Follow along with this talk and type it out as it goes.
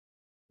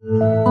So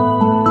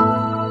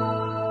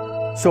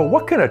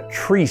what can a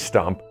tree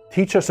stump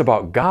teach us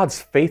about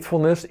God's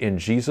faithfulness in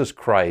Jesus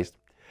Christ?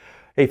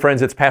 Hey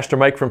friends, it's Pastor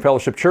Mike from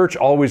Fellowship Church.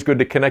 Always good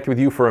to connect with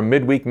you for a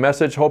midweek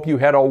message. Hope you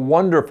had a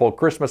wonderful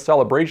Christmas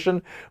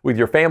celebration with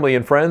your family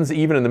and friends,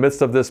 even in the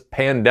midst of this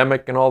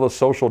pandemic and all the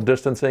social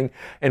distancing.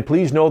 And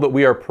please know that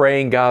we are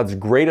praying God's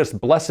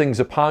greatest blessings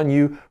upon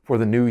you for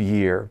the new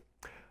year.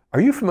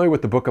 Are you familiar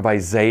with the book of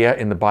Isaiah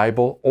in the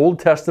Bible? Old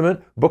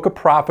Testament, book of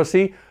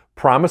prophecy,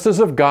 promises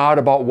of God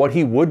about what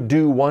He would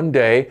do one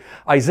day.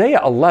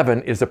 Isaiah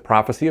 11 is a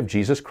prophecy of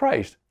Jesus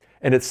Christ.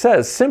 And it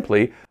says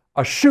simply,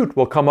 a shoot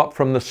will come up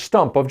from the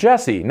stump of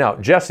Jesse. Now,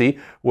 Jesse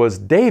was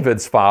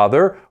David's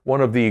father,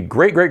 one of the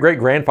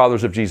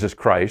great-great-great-grandfathers of Jesus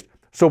Christ.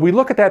 So we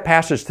look at that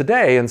passage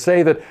today and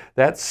say that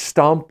that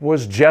stump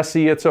was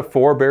Jesse. It's a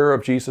forebearer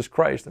of Jesus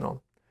Christ. And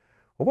all.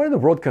 Well, what in the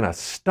world can a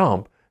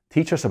stump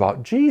teach us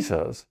about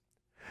Jesus?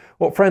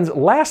 Well, friends,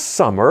 last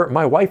summer,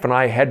 my wife and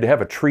I had to have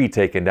a tree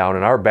taken down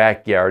in our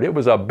backyard. It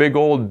was a big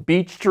old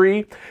beech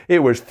tree. It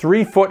was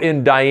 3 foot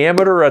in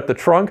diameter at the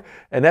trunk,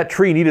 and that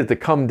tree needed to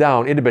come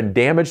down. It had been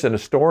damaged in a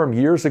storm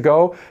years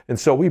ago, and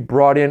so we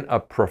brought in a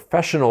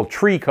professional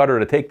tree cutter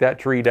to take that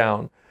tree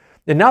down.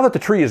 And now that the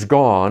tree is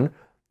gone,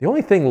 the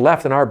only thing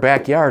left in our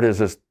backyard is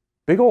this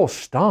big old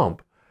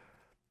stump.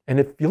 And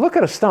if you look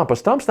at a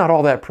stump's not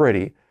all that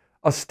pretty.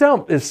 A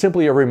stump is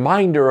simply a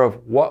reminder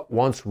of what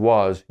once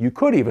was. You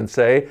could even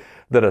say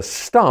that a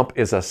stump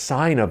is a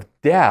sign of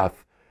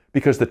death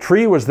because the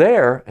tree was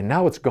there and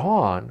now it's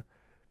gone.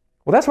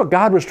 Well, that's what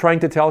God was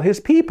trying to tell His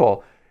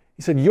people.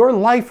 He said, your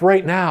life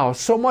right now,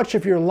 so much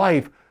of your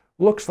life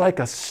looks like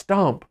a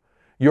stump.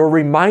 You're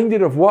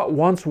reminded of what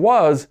once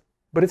was,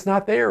 but it's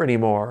not there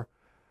anymore.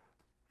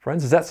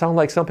 Friends, does that sound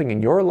like something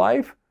in your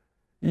life?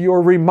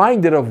 You're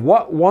reminded of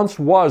what once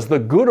was, the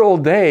good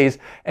old days,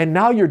 and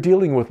now you're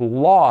dealing with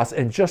loss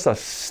and just a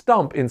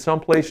stump in some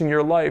place in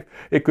your life.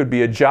 It could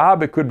be a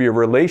job, it could be a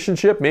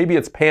relationship, maybe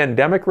it's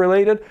pandemic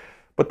related,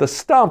 but the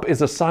stump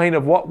is a sign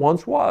of what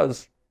once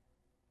was.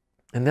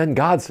 And then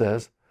God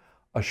says,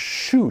 a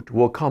shoot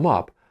will come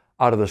up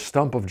out of the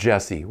stump of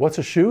Jesse. What's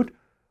a shoot?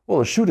 Well,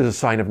 a shoot is a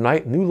sign of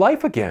new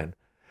life again.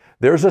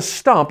 There's a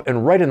stump,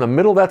 and right in the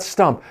middle of that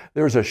stump,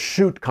 there's a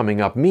shoot coming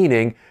up,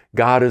 meaning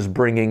God is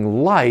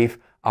bringing life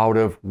out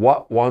of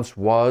what once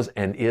was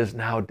and is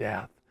now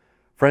death.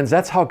 Friends,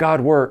 that's how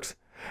God works.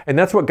 And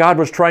that's what God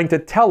was trying to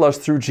tell us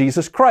through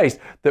Jesus Christ,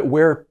 that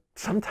where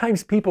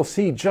sometimes people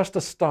see just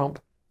a stump,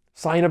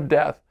 sign of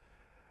death,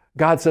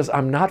 God says,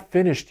 I'm not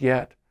finished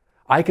yet.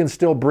 I can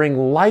still bring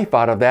life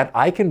out of that.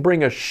 I can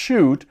bring a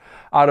shoot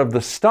out of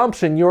the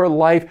stumps in your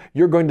life.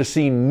 You're going to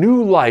see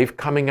new life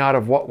coming out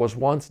of what was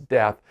once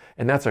death.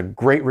 And that's a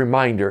great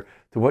reminder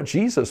to what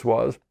Jesus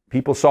was.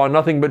 People saw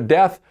nothing but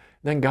death.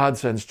 Then God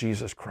sends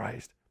Jesus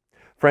Christ.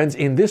 Friends,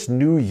 in this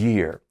new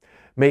year,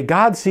 may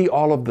God see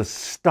all of the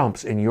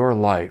stumps in your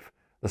life,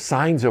 the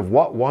signs of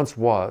what once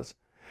was,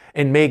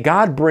 and may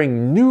God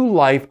bring new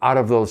life out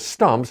of those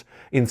stumps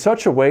in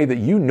such a way that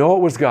you know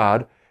it was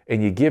God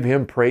and you give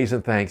Him praise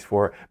and thanks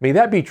for it. May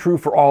that be true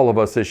for all of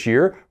us this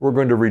year. We're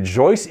going to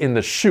rejoice in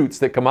the shoots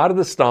that come out of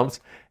the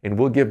stumps, and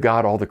we'll give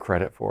God all the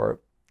credit for it.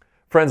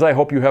 Friends, I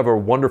hope you have a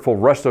wonderful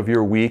rest of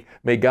your week.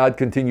 May God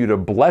continue to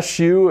bless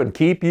you and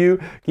keep you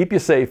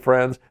safe,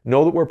 friends.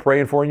 Know that we're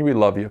praying for you. We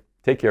love you.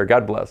 Take care.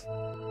 God bless.